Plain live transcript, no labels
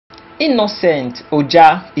Innocent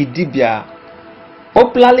Oja Idibia,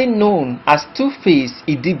 popularly known as Two-Face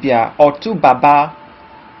Idibia or Two Baba,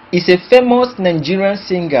 is a famous Nigerian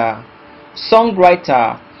singer,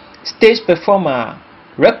 songwriter, stage performer,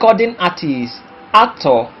 recording artist,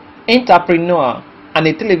 actor, entrepreneur, and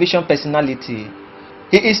a television personality.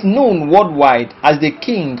 He is known worldwide as the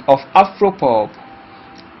king of Afropop.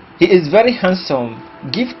 He is very handsome,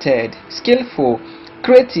 gifted, skillful,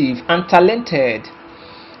 creative, and talented.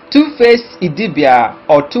 Two-Face Idibia,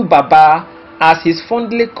 or Two Baba as he is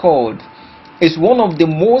fondly called, is one of the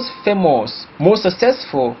most famous, most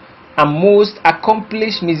successful, and most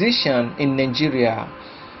accomplished musicians in Nigeria.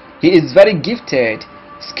 He is very gifted,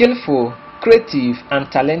 skillful, creative,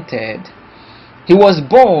 and talented. He was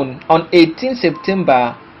born on 18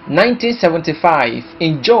 September 1975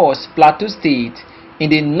 in Jos, Plateau State, in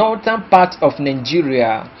the northern part of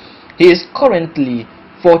Nigeria. He is currently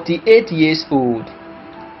 48 years old.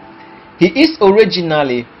 He is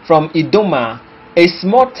originally from Idoma, a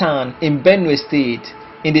small town in Benue State,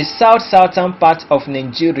 in the southern part of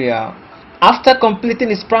Nigeria. After completing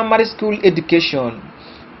his primary school education,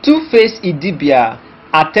 Two-Face Idibia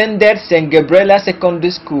attended St. Gabriela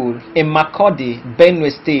Secondary School in Makurdi,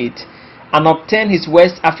 Benue State, and obtained his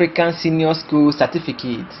West African Senior School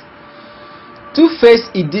certificate. Two-Face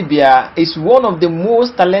Idibia is one of the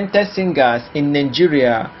most talented singers in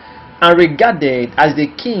Nigeria and regarded as the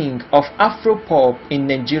king of Afropop in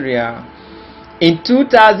Nigeria. In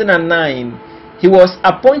 2009, he was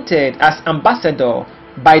appointed as ambassador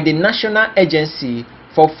by the National Agency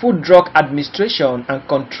for Food Drug Administration and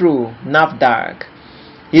Control (NAFDAC).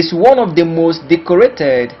 He is one of the most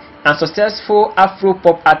decorated and successful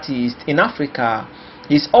Afropop artists in Africa.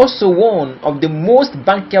 He is also one of the most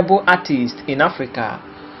bankable artists in Africa.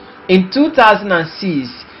 In 2006,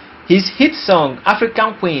 his hit song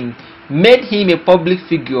African Queen made him a public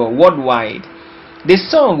figure worldwide. The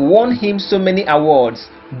song won him so many awards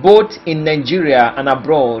both in Nigeria and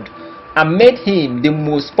abroad, and made him the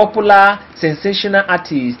most popular sensational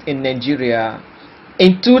artist in Nigeria.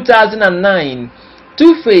 In 2009,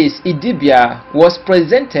 Two-Face Idibia was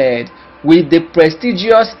presented with the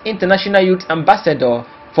prestigious International Youth Ambassador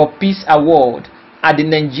for Peace Award at the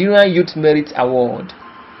Nigerian Youth Merit Award.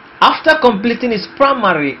 After completing his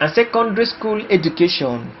primary and secondary school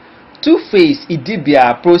education, Two-Face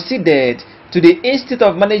Idibia proceeded to the Institute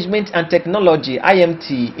of Management and Technology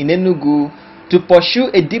 (IMT) in Enugu to pursue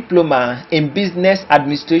a diploma in Business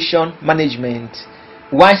Administration Management.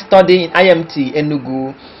 While studying in IMT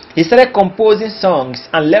Enugu, he started composing songs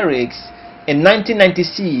and lyrics. In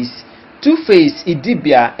 1996, Two-Face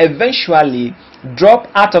Idibia eventually dropped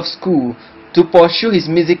out of school to pursue his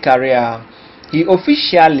music career. He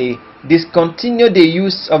officially discontinued the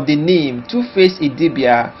use of the name Two-Face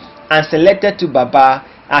Idibia and selected Two Baba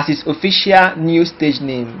as his official new stage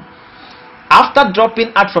name. After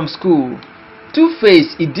dropping out from school,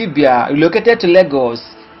 Two-Face Idibia relocated to Lagos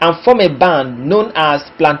and formed a band known as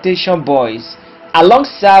Plantation Boys,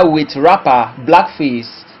 alongside with rapper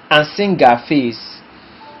Blackface and singer Face.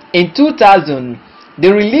 In 2000, they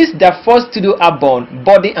released their first studio album,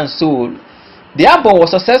 Body and Soul. The album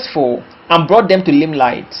was successful and brought them to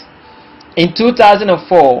limelight. In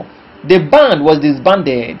 2004, the band was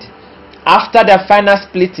disbanded. After their final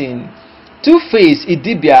splitting, Two-Face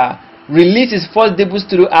Idibia released his first debut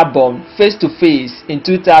studio album, Face to Face, in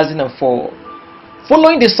 2004.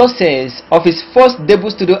 Following the success of his first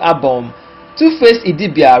debut studio album, Two-Face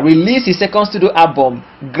Idibia released his second studio album,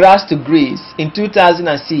 Grass to Grace, in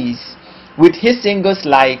 2006, with hit singles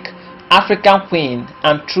like African Queen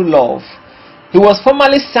and True Love. He was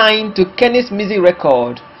formally signed to Kenny's Music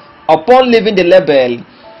Record. Upon leaving the label,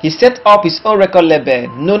 he set up his own record label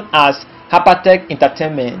known as Hypertech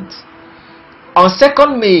Entertainment. On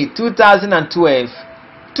 2nd May 2012,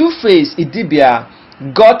 Two-Face Idibia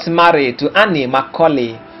got married to Annie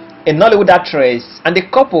Macaulay, a Nollywood actress, and the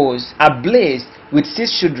couples are blessed with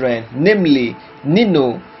 6 children, namely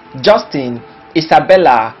Nino, Justin,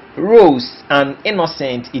 Isabella, Rose, and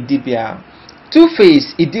Innocent Idibia.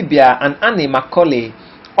 Two-Face Idibia and Annie Macaulay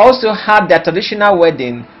also had their traditional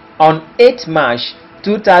wedding on 8 March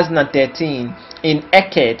 2013 in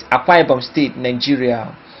Eket, Akwa Ibom State,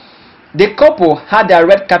 Nigeria. The couple had their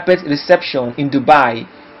red carpet reception in Dubai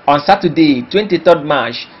on Saturday, 23rd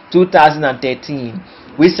March 2013,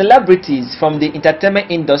 with celebrities from the entertainment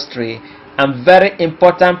industry and very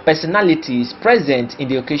important personalities present in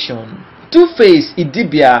the occasion. Two-Face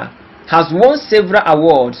Idibia has won several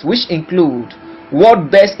awards, which include World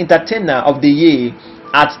Best Entertainer of the Year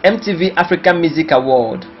at MTV African Music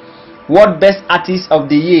Award, World Best Artist of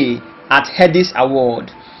the Year at Headies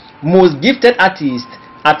Award, Most Gifted Artist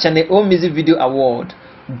at Channel O Music Video Award,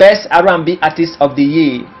 Best R&B Artist of the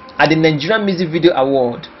Year at the Nigerian Music Video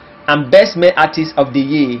Award, and Best Male Artist of the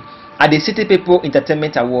Year at the City People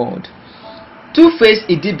Entertainment Award. Two-Face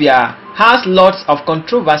Idibia has lots of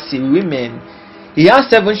controversy with women. He has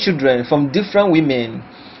 7 children from different women,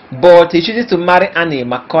 but he chooses to marry Annie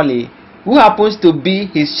Macaulay, who happens to be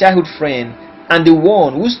his childhood friend and the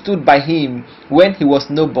one who stood by him when he was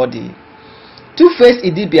nobody. Two-Face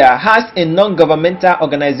Idibia has a non-governmental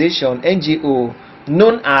organization (NGO)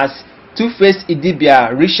 known as Two-Face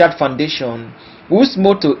Idibia Richard Foundation, whose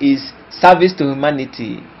motto is Service to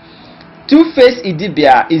Humanity. Two-Face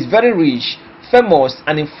Idibia is very rich, famous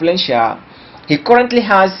and influential. He currently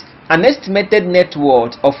has an estimated net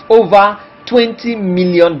worth of over $20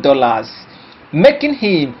 million, making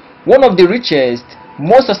him one of the richest,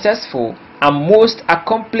 most successful and most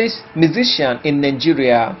accomplished musicians in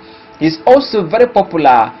Nigeria. He is also very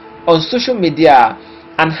popular on social media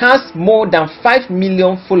and has more than 5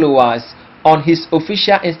 million followers on his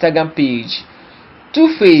official Instagram page.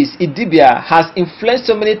 Two-Face Idibia has influenced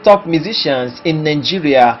so many top musicians in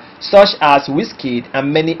Nigeria such as Wizkid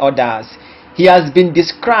and many others. He has been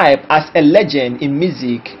described as a legend in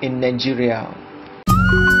music in Nigeria.